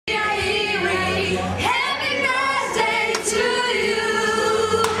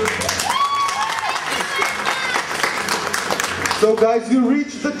So guys, you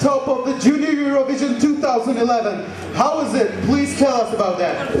reached the top of the Junior Eurovision 2011. How is it? Please tell us about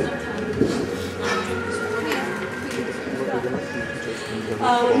that.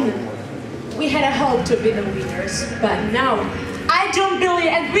 We had a hope to be the winners, but now I don't believe,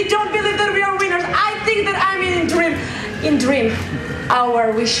 and we don't believe that we are winners. I think that I'm in dream. In dream,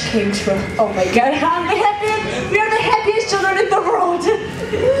 our wish came true. Oh my God, I'm the happiest. We are the happiest children in the world. So,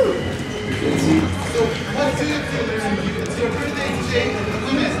 what do you feel? It's your birthday today.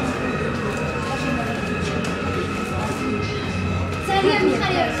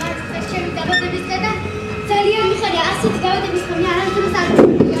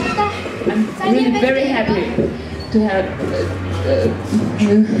 I'm really very happy to have.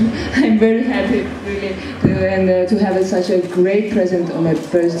 I'm very happy, really, to have such a great present on my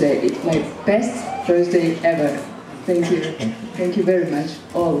birthday. It's my best birthday ever. Thank you. Thank you very much,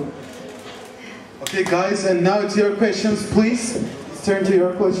 all. Okay, guys, and now it's your questions, please. Let's turn to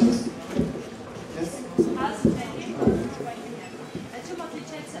your questions. Yes.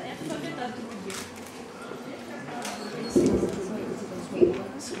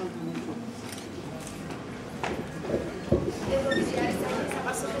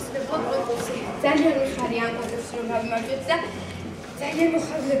 ძალიან მიხარი ამ კონტესტს რომ გავიმარჯვეთ და ძალიან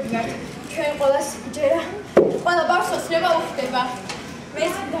მოხარლები ვართ. ჩვენ ყველას ჯერა ყველა ბავშვს ოცნება უხდება.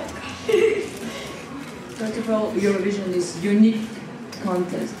 მეც დავკა. First of all, Eurovision is a unique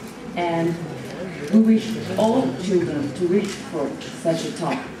contest, and we wish all children to reach for such a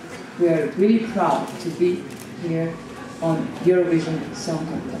top. We are really proud to be here on Eurovision Song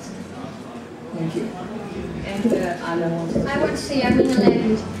Contest. Thank you. And Anna wants to say. I want to say Armenian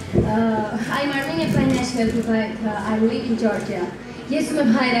language. I'm Armenian by nationality, but I live in Georgia. Ես ում եմ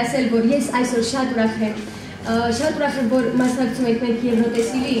հայրասել, որ ես այսօր շատ ուրախ եմ, որ մասնակցում ենք մենք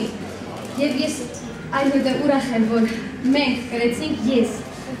Եվրոտեսիլի, և ես այնուհետև ուրախ եմ, որ մենք կրեցինք ես,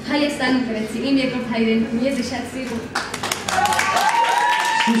 Հայաստանում կրեցի, իմ երկրորդ հայրենիքում, ես շատ սիրում։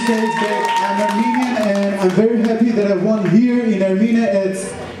 She says that I'm Armenian and I'm very happy that I won here in Armenia. It's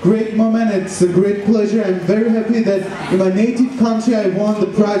a great moment, it's a great pleasure. I'm very happy that in my native country I won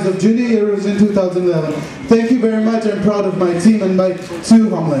the prize of Junior Eurovision 2011. Thank you very much. I'm proud of my team and my two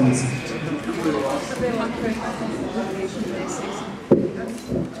homelands.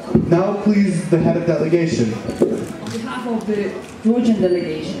 Now please, the head of delegation. On behalf of the Georgian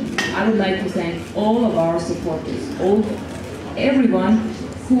delegation, I would like to thank all of our supporters, everyone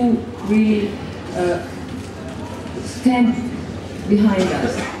who really stand behind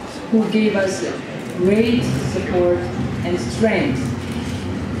us, who gave us great support and strength.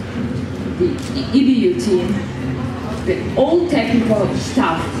 The EBU team, all technical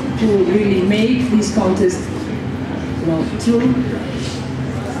staff who really made this contest true.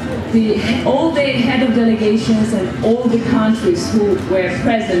 All the head of delegations and all the countries who were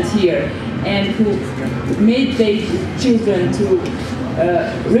present here and who made their children to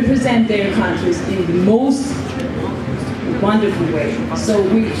represent their countries in the most wonderful way. So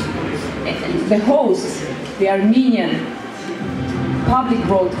the hosts, the Armenian public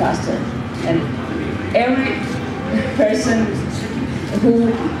broadcaster, and every person who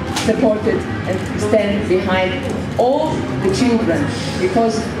supported and stand behind all the children,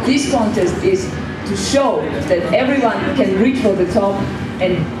 because this contest is to show that everyone can reach for the top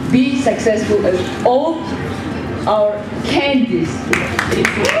and be successful as all our candies.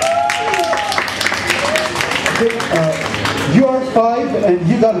 You are 5 and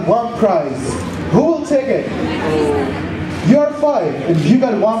you got 1 prize. Who will take it? You are 5 and you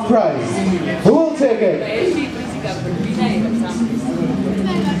got 1 prize. Who will take it?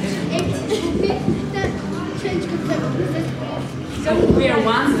 So we are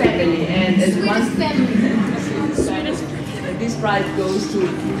one family, and as one family, this prize goes to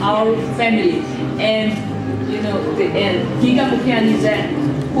our family. And Giga Mukianize,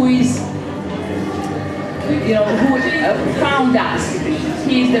 who found us.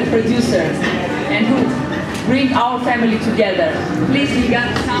 He is the producer and who bring our family together. Please, Giga,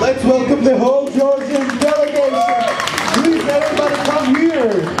 come. Let's welcome the whole Georgian delegation. Please, everybody, come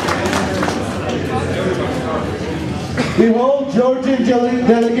here. The whole Georgian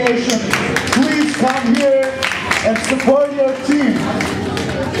delegation, please come here and support your team.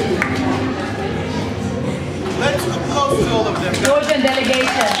 Let's applause to all of them. Georgian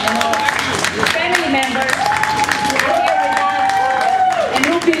delegation, family members who are here with us and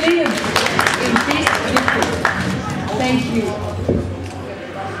who believe in this victory. Thank you.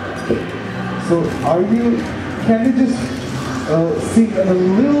 So, can you just sing a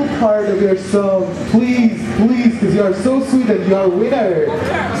little part of your song, please, because you are so sweet and you are a winner.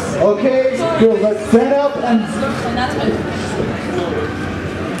 Okay, good, let's stand up and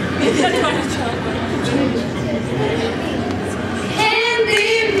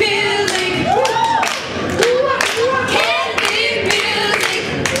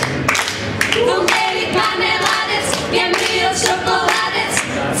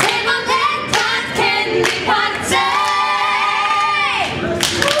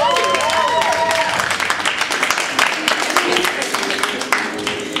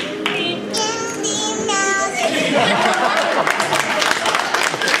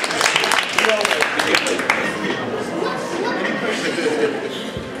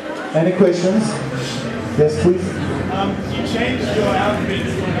Any questions? Yes, please. You changed your outfit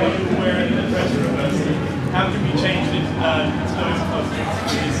from what you were wearing in the dress rehearsal. How can we change it to those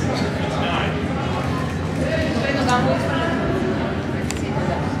costumes tonight?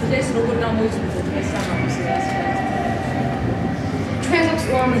 Transax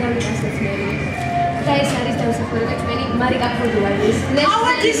Uomazan Assassinated. Guys, I just for many Marika Kurduazis. Next,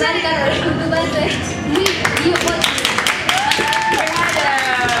 Marika Kurduazis. You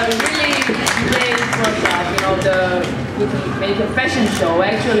Really great program, you know, we can make a fashion show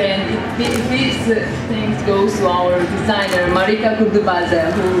actually, and these things goes to our designer Marika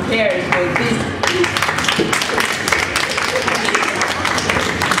Kurdubaza, who cares for this.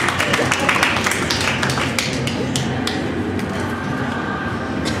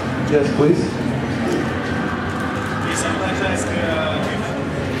 Yes, please. Yes, I'd like to ask,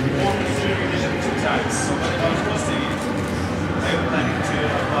 we've walked through Eurovision 2 times, so what about hosting? Are you planning to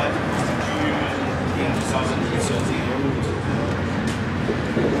apply to hosting Eurovision in 2013?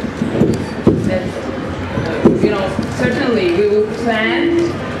 You know, certainly we will plan,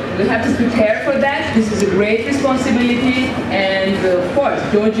 we have to prepare for that. This is a great responsibility, and of course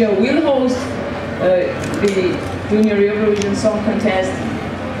Georgia will host the Junior Eurovision Song Contest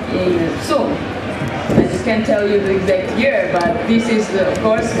soon. I just can't tell you the exact year, but this is of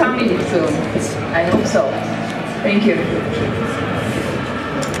course coming soon. I hope so. Thank you.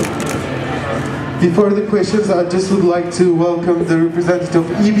 Before the questions, I just would like to welcome the representative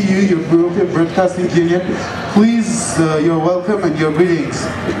of EBU, your European Broadcasting Union. Please, you're welcome and your greetings.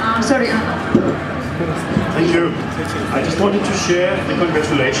 Sorry. Thank you. I just wanted to share the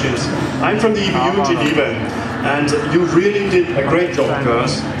congratulations. I'm from the EBU in Geneva, and you really did a great job,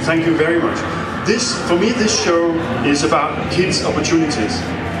 girls. Thank you very much. For me, this show is about kids' opportunities.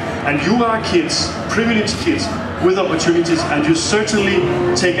 And you are kids, privileged kids, with opportunities, and you certainly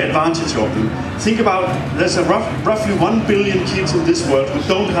take advantage of them. Think about, there's roughly 1 billion kids in this world who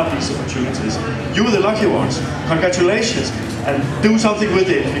don't have these opportunities. You're the lucky ones. Congratulations, and do something with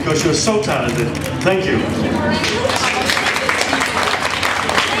it, because you're so talented. Thank you.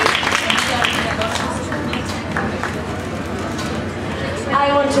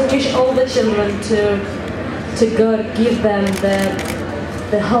 I want to wish all the children to God give them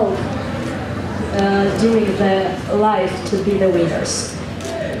the hope during the life to be the winners.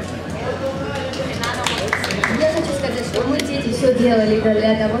 Я хочу сказать, что мы, дети, все делали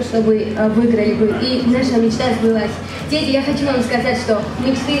для того, чтобы выиграли бы, и наша мечта сбылась. Дети, я хочу вам сказать, что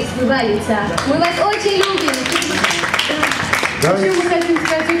мечты сбываются. Мы вас очень любим. Еще мы хотим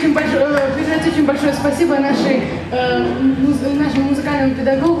сказать очень большое спасибо нашему музыкальному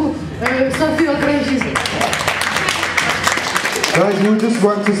педагогу Софии Окрайчизе. Guys, we just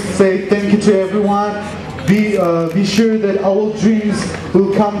want to say thank you to everyone. Be sure that our dreams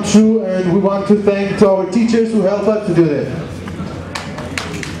will come true, and we want to thank to our teachers who help us to do that.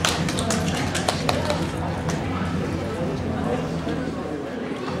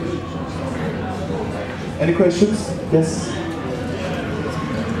 Any questions? Yes.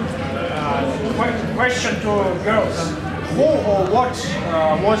 Question to girls. Who or what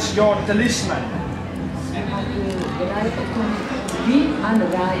was your talisman?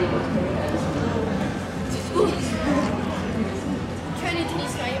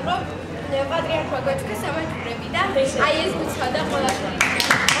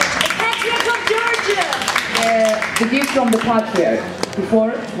 The gift from the patriarch.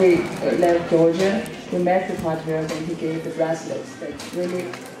 Before we left Georgia, we met the patriarch and he gave the bracelets that really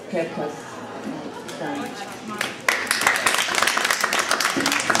kept us strong.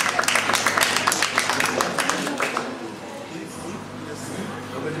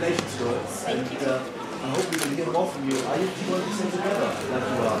 Congratulations, girls. And I hope we can hear more from you. Are you two going to sing together like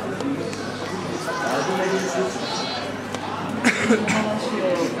you are?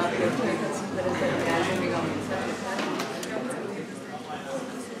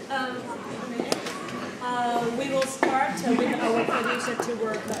 We will start with our producer to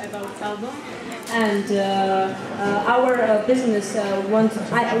work about album, and our business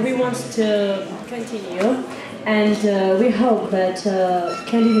we want to continue, and we hope that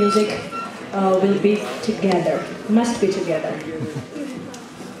Candy Music will be together, must be together.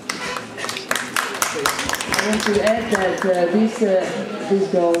 I want to add that these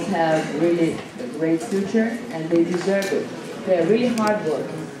girls have really a great future and they deserve it. They're really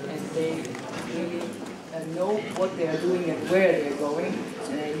hardworking and they really know what they are doing and where they're going.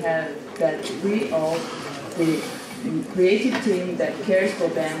 And they have that we all, the creative team that cares for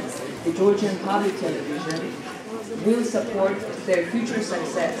them, the Georgian public television, will support their future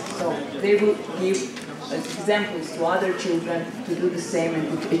success. So they will give examples to other children to do the same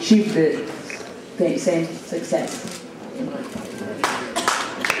and to achieve the same success.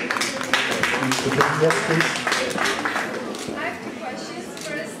 Yes, please. I have two questions.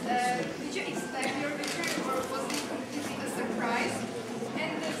 First, did you expect Eurovision or was it completely a surprise?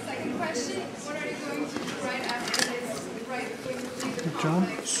 And the second question, what are you going to do right after this? Right when you leave the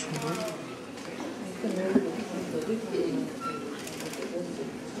complex?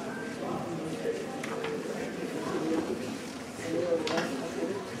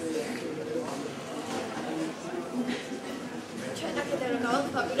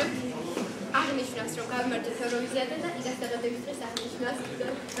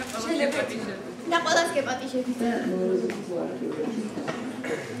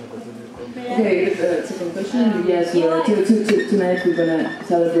 Okay, second question. Yes, tonight we're gonna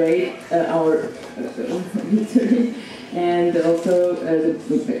celebrate our victory and also the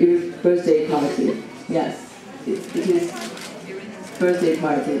birthday party. Yes, it is birthday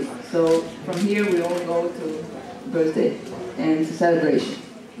party. So from here we all go to birthday and celebration.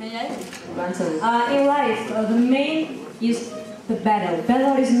 In life, the main is the battle.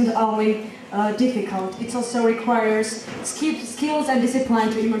 Battle is not only difficult, it also requires skills and discipline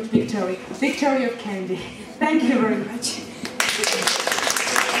to emerge victory. Victory of Candy. Thank you very much.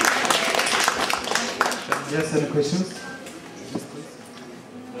 Yes, any questions?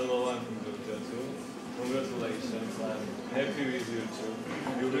 Hello, I'm from Georgia too. Congratulations, I'm happy with you too.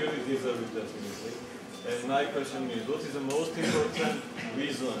 You really deserve it, definitely. And my question is, what is the most important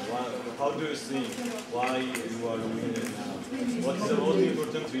reason? How do you think why you are winning now? What is the most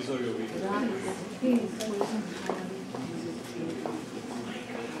important reason you win?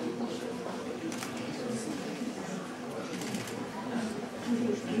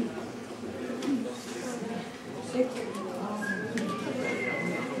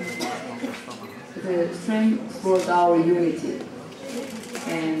 The strength brought our unity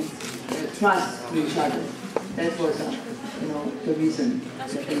and trust to each other. That was, the reason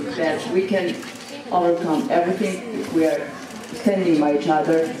that we can overcome everything if we are standing by each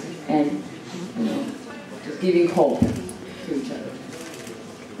other and, just giving hope to each other.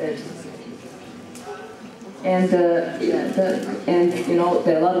 And there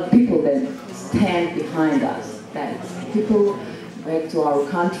are a lot of people that stand behind us. That people back to our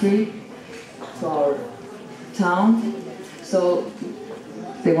country, to our town. So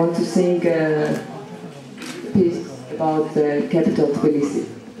they want to sing a piece about the capital, Tbilisi.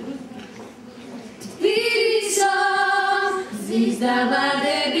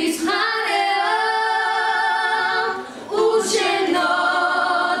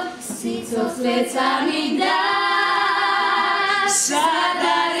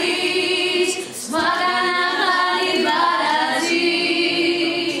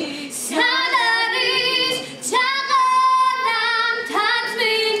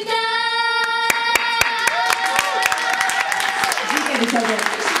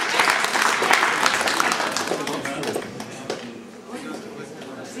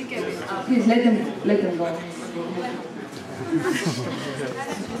 Please let them go.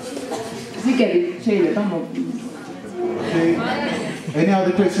 Okay. Any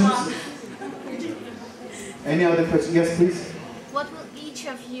other questions? Any other questions? Yes, please. What will each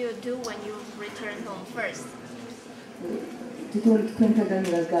of you do when you return home first?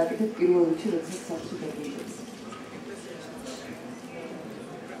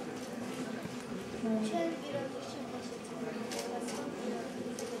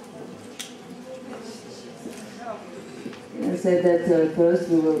 I said that first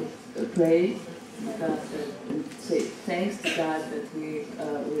we will pray and say thanks to God that we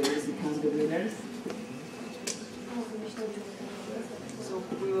will become the winners. So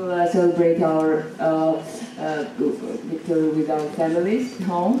we will celebrate our victory with our families at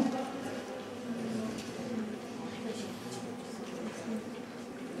home.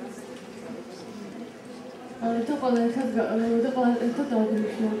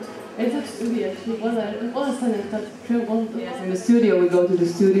 Yes, in the studio, we go to the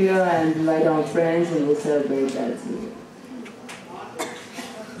studio and invite our friends and we'll celebrate that too.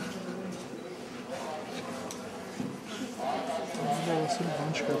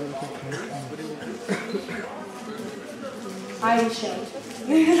 I will show.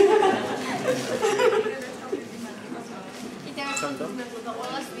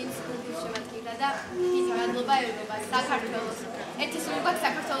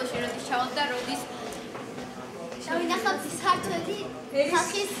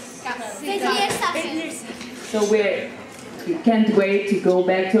 So we can't wait to go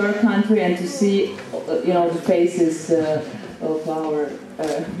back to our country and to see, the faces of our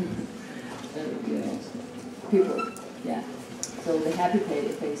people. Yeah. So the happy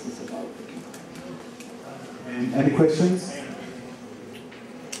faces of our people. Any questions?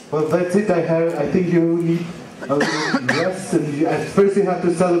 Well, that's it. I think you need a little rest, and at first you have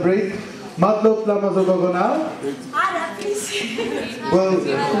to celebrate. Madlop Lamazogogo now. Well,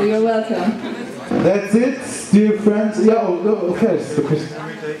 you're welcome. That's it, dear friends. Yeah, okay.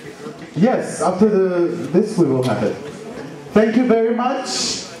 Yes, after this we will have it. Thank you very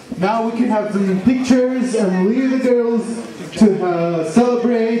much. Now we can have some pictures and leave the girls to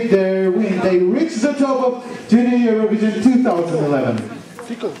celebrate their win. They reached the top of Junior Eurovision 2011.